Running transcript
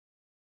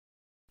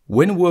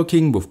When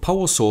working with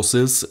power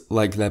sources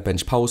like lab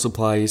bench power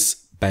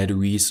supplies,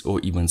 batteries or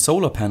even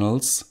solar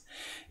panels,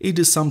 it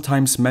is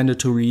sometimes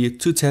mandatory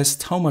to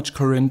test how much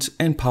current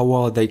and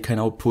power they can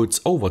output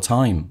over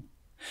time.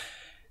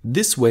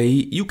 This way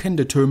you can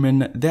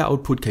determine their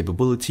output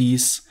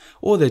capabilities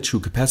or their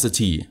true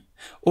capacity,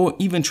 or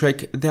even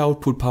track their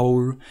output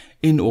power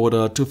in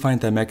order to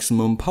find their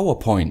maximum power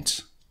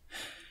point.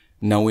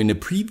 Now, in a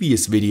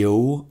previous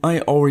video I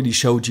already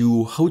showed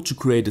you how to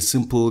create a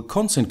simple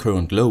constant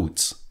current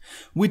load,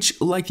 which,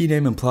 like the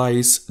name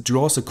implies,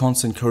 draws a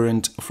constant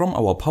current from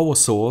our power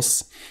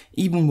source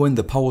even when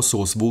the power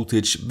source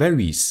voltage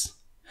varies.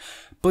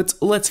 But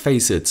let's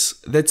face it,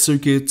 that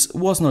circuit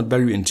was not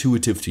very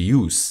intuitive to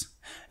use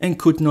and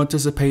could not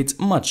dissipate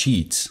much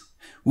heat,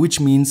 which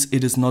means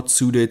it is not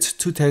suited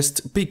to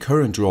test big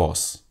current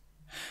draws.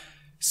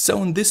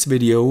 So in this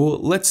video,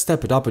 let's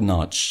step it up a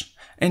notch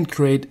and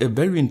create a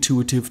very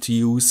intuitive to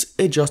use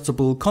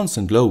adjustable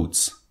constant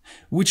loads,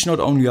 which not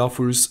only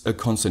offers a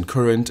constant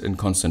current and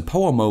constant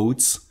power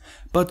modes,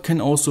 but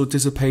can also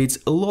dissipate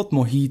a lot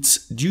more heat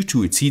due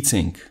to its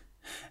heatsink,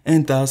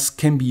 and thus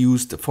can be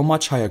used for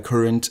much higher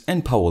current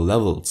and power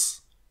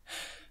levels.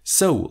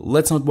 So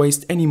let's not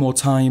waste any more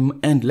time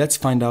and let's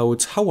find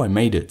out how I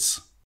made it.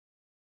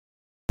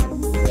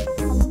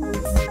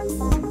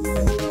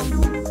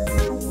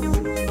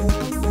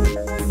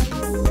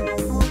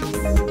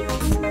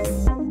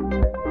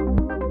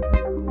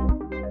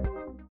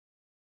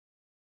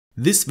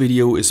 This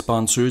video is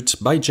sponsored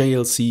by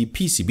JLC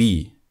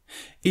PCB.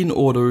 In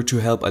order to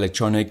help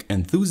electronic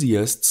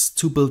enthusiasts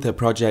to build their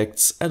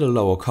projects at a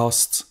lower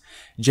cost,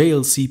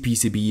 JLC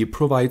PCB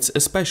provides a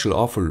special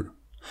offer.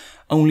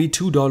 Only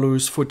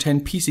 $2 for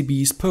 10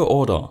 PCBs per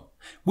order,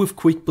 with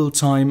quick build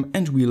time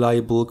and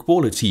reliable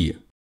quality.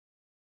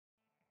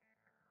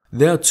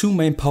 There are two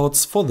main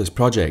parts for this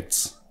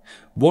project.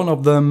 One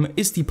of them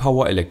is the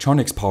power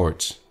electronics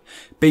part,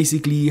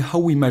 basically how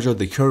we measure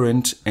the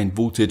current and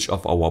voltage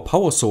of our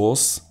power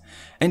source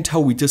and how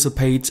we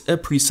dissipate a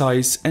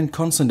precise and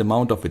constant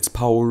amount of its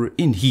power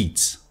in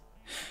heat.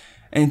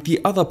 And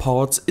the other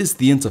part is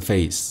the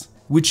interface,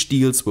 which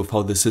deals with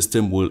how the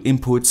system will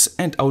input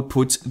and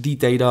output the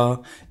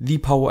data the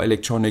power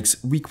electronics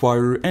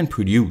require and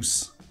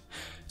produce.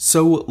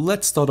 So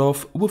let's start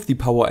off with the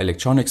power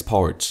electronics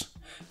part,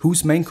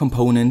 whose main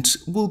component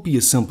will be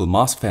a simple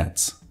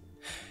MOSFET.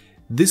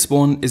 This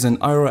one is an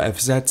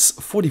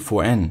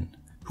IRFZ44N,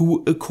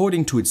 who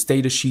according to its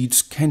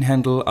datasheet can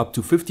handle up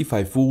to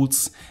 55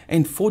 volts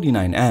and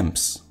 49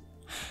 amps.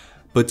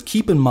 But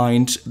keep in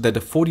mind that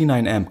a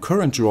 49 amp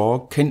current draw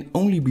can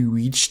only be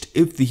reached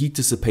if the heat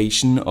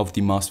dissipation of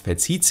the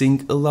MOSFET's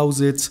heatsink allows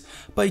it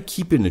by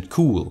keeping it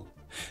cool,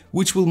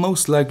 which will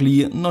most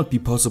likely not be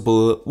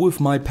possible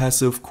with my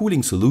passive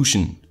cooling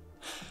solution.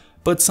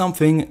 But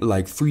something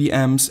like 3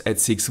 amps at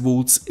 6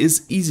 volts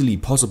is easily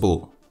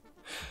possible.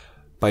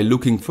 By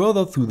looking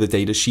further through the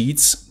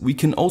datasheets, we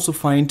can also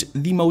find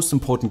the most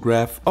important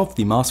graph of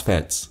the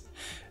MOSFET,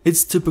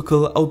 its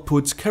typical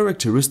output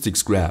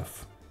characteristics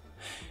graph.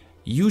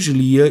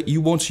 Usually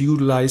you want to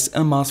utilize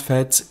a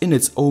MOSFET in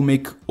its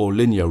ohmic or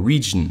linear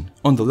region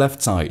on the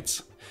left side,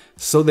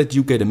 so that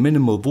you get a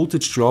minimal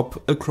voltage drop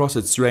across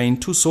its drain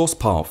to source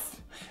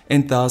path,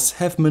 and thus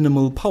have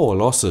minimal power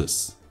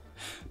losses.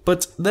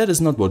 But that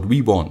is not what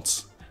we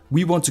want.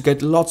 We want to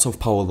get lots of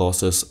power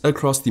losses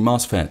across the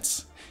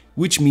MOSFET,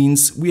 which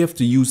means we have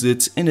to use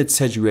it in its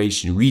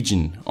saturation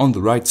region on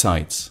the right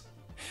side.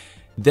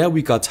 There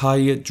we got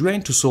high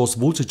drain to source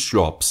voltage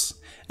drops,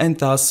 and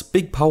thus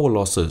big power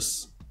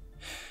losses.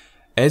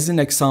 As an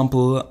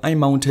example, I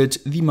mounted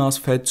the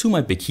MOSFET to my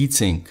big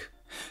heatsink,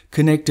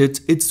 connected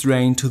its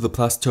drain to the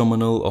plus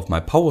terminal of my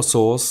power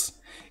source,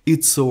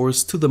 its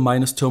source to the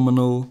minus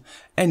terminal,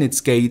 and its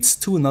gates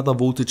to another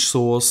voltage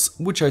source,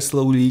 which I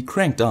slowly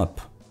cranked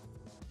up.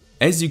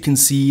 As you can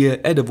see,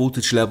 at a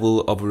voltage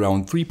level of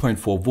around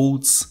 3.4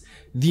 volts,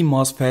 the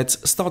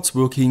MOSFET starts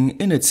working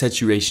in its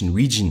saturation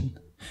region,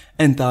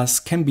 and thus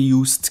can be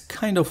used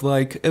kind of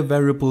like a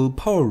variable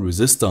power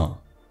resistor.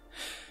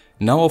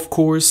 Now of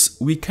course,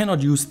 we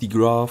cannot use the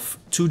graph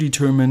to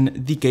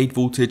determine the gate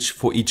voltage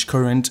for each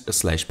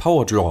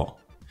current/power draw.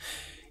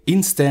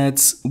 Instead,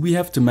 we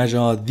have to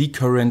measure the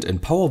current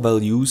and power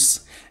values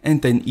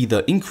and then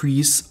either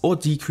increase or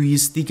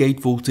decrease the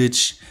gate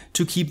voltage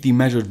to keep the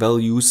measured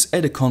values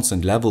at a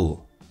constant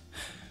level.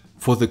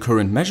 For the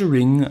current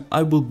measuring,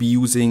 I will be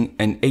using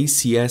an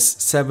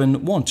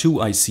ACS712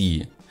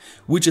 IC,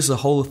 which is a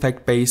Hall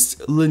effect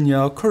based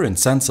linear current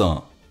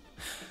sensor.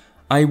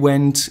 I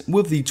went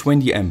with the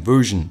 20 amp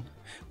version,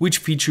 which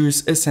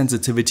features a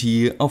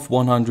sensitivity of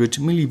 100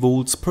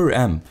 mV per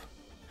amp.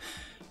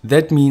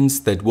 That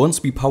means that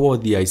once we power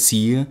the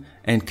IC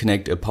and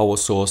connect a power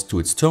source to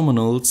its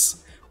terminals,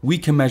 we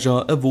can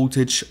measure a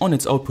voltage on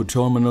its output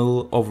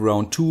terminal of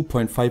around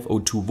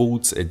 2.502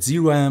 volts at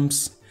 0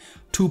 amps,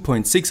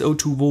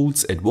 2.602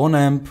 volts at 1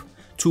 amp,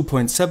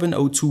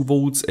 2.702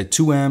 volts at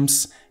 2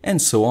 amps,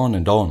 and so on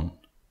and on.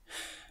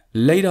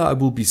 Later I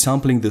will be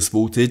sampling this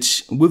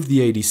voltage with the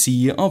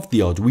ADC of the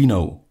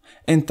Arduino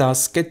and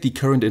thus get the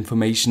current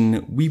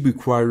information we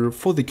require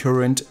for the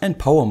current and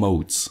power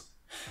modes.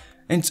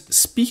 And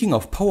speaking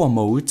of power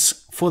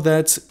modes, for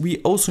that we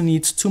also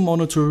need to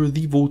monitor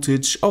the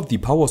voltage of the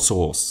power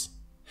source.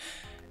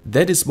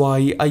 That is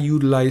why I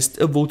utilized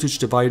a voltage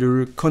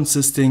divider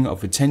consisting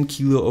of a 10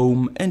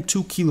 kilo and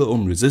 2 kilo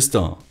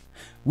resistor,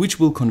 which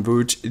will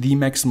convert the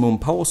maximum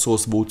power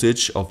source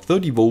voltage of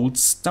 30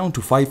 volts down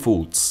to 5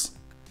 volts.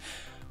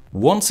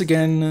 Once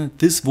again,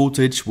 this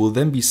voltage will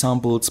then be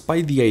sampled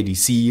by the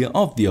ADC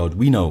of the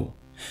Arduino.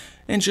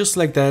 And just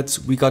like that,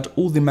 we got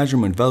all the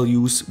measurement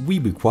values we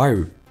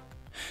require.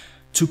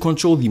 To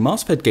control the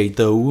MOSFET gate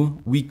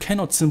though, we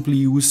cannot simply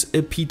use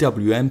a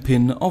PWM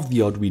pin of the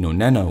Arduino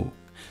Nano,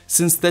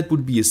 since that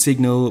would be a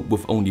signal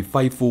with only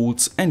 5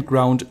 volts and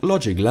ground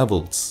logic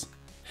levels.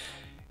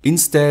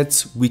 Instead,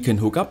 we can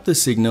hook up the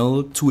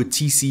signal to a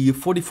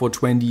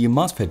TC4420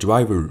 MOSFET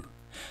driver,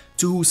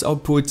 to whose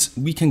output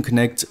we can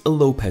connect a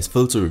low-pass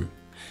filter,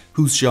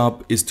 whose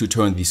job is to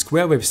turn the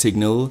square wave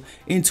signal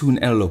into an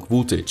analog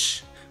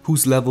voltage,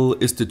 whose level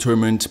is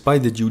determined by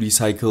the duty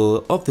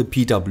cycle of the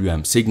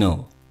PWM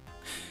signal.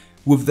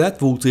 With that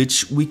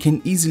voltage, we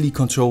can easily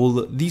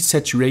control the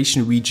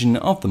saturation region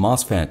of the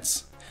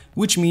MOSFET,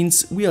 which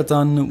means we are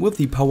done with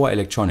the power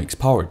electronics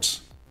part.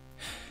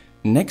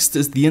 Next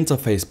is the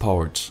interface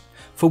part,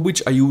 for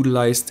which I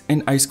utilized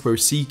an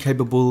I2C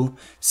capable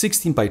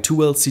 16x2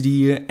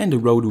 LCD and a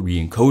rotary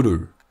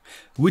encoder,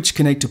 which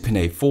connect to pin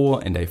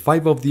A4 and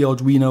A5 of the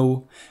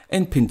Arduino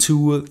and pin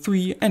 2,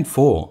 3 and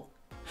 4.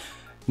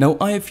 Now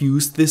I have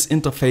used this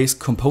interface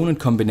component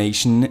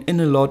combination in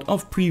a lot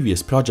of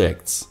previous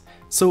projects,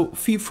 so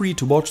feel free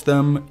to watch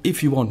them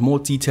if you want more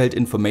detailed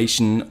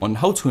information on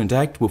how to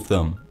interact with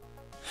them.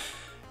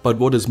 But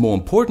what is more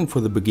important for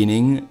the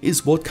beginning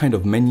is what kind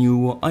of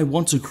menu I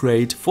want to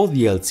create for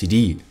the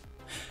LCD.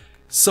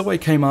 So I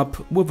came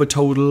up with a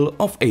total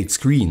of 8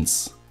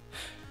 screens.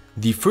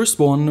 The first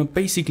one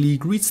basically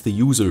greets the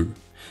user,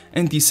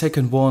 and the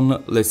second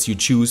one lets you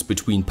choose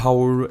between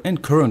power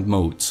and current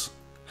modes.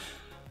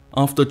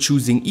 After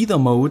choosing either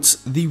mode,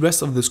 the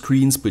rest of the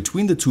screens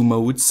between the two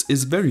modes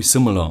is very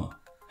similar.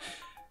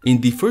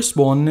 In the first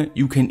one,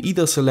 you can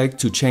either select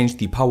to change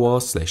the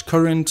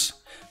power/current,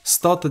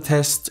 start the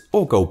test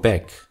or go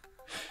back.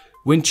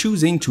 When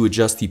choosing to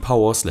adjust the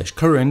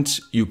power/current,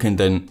 you can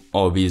then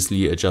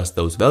obviously adjust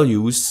those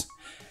values,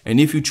 and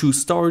if you choose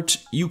start,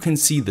 you can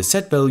see the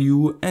set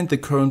value and the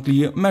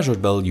currently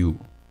measured value.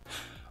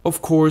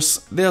 Of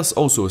course, there's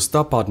also a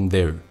stop button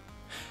there.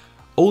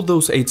 All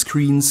those 8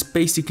 screens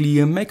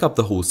basically make up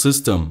the whole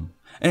system,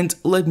 and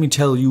let me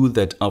tell you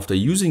that after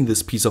using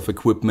this piece of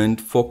equipment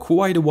for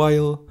quite a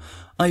while,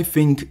 I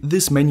think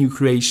this menu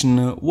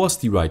creation was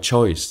the right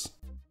choice.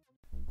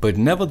 But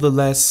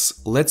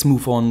nevertheless, let's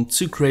move on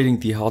to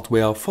creating the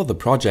hardware for the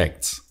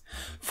project,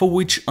 for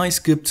which I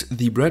skipped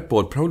the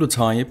breadboard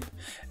prototype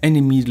and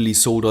immediately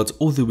soldered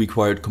all the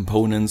required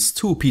components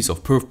to a piece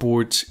of perf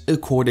board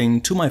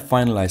according to my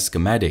finalized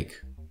schematic.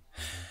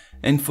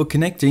 And for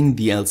connecting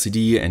the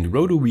LCD and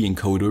rotary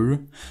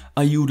encoder,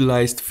 I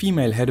utilized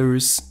female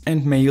headers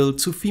and male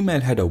to female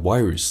header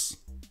wires.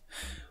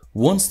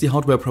 Once the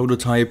hardware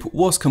prototype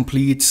was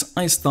complete,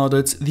 I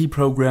started the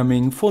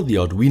programming for the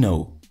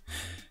Arduino.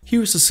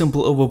 Here's a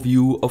simple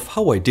overview of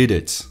how I did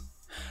it.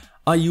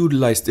 I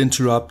utilized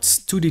interrupts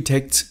to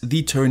detect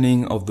the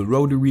turning of the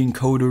rotary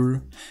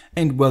encoder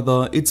and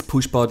whether its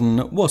push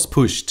button was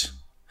pushed.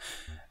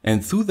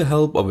 And through the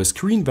help of a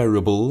screen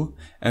variable,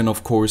 and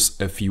of course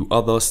a few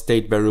other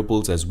state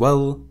variables as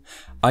well,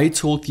 I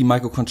told the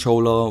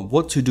microcontroller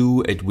what to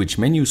do at which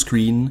menu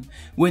screen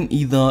when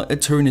either a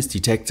turn is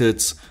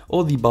detected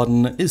or the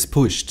button is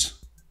pushed.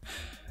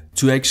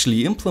 To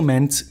actually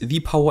implement the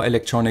power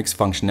electronics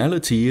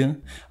functionality,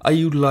 I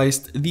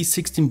utilized the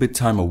 16-bit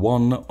timer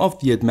 1 of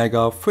the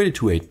Atmega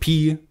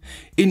 328P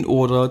in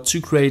order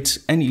to create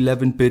an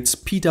 11-bit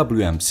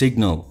PWM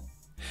signal.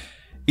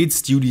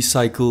 Its duty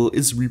cycle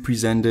is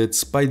represented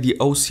by the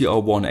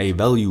OCR1A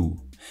value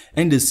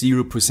and a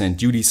 0%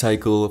 duty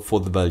cycle for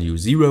the value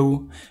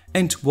 0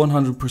 and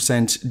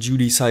 100%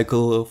 duty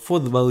cycle for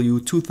the value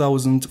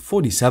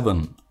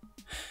 2047.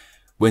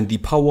 When the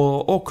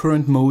power or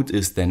current mode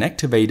is then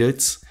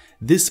activated,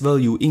 this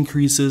value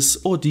increases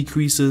or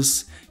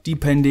decreases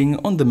depending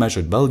on the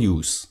measured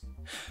values.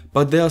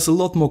 But there's a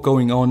lot more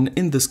going on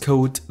in this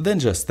code than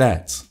just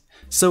that,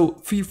 so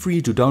feel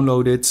free to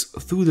download it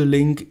through the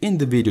link in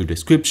the video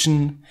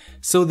description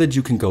so that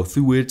you can go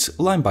through it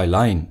line by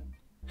line.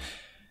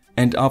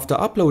 And after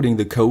uploading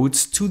the code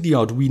to the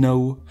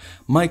Arduino,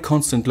 my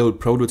constant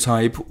load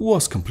prototype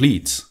was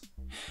complete.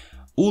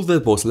 All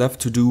that was left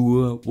to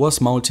do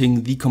was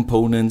mounting the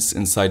components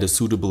inside a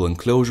suitable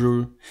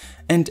enclosure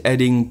and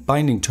adding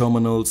binding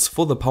terminals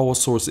for the power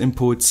source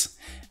inputs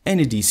and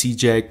a DC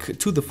jack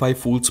to the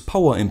 5V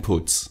power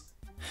inputs.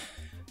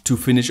 To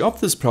finish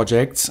off this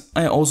project,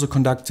 I also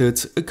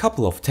conducted a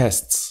couple of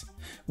tests,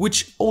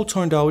 which all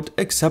turned out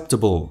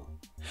acceptable.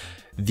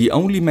 The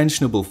only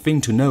mentionable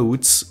thing to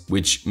note,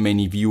 which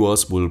many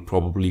viewers will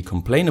probably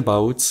complain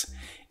about,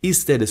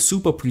 is that a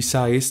super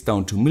precise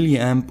down to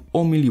milliamp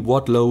or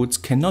milliwatt loads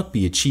cannot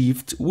be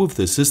achieved with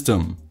the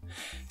system,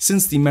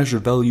 since the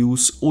measured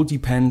values all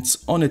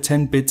depends on a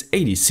 10-bit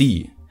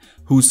ADC,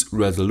 whose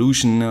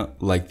resolution,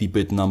 like the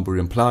bit number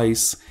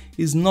implies,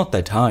 is not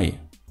that high.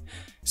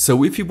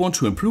 So if you want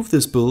to improve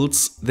this build,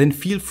 then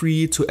feel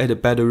free to add a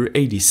better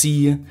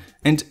ADC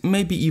and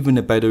maybe even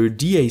a better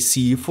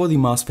DAC for the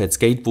MOSFET's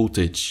gate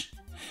voltage.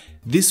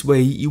 This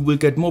way you will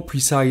get more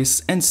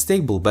precise and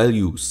stable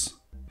values.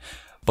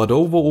 But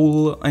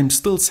overall, I'm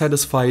still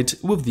satisfied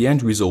with the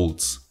end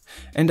results,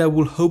 and I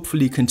will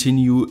hopefully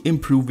continue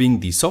improving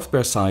the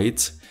software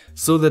side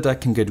so that I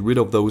can get rid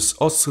of those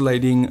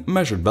oscillating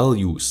measured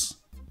values.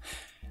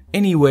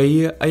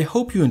 Anyway, I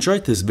hope you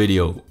enjoyed this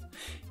video.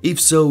 If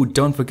so,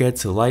 don't forget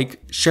to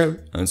like,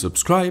 share and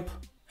subscribe.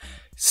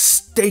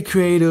 Stay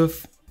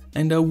creative,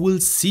 and I will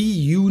see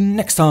you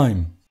next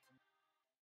time.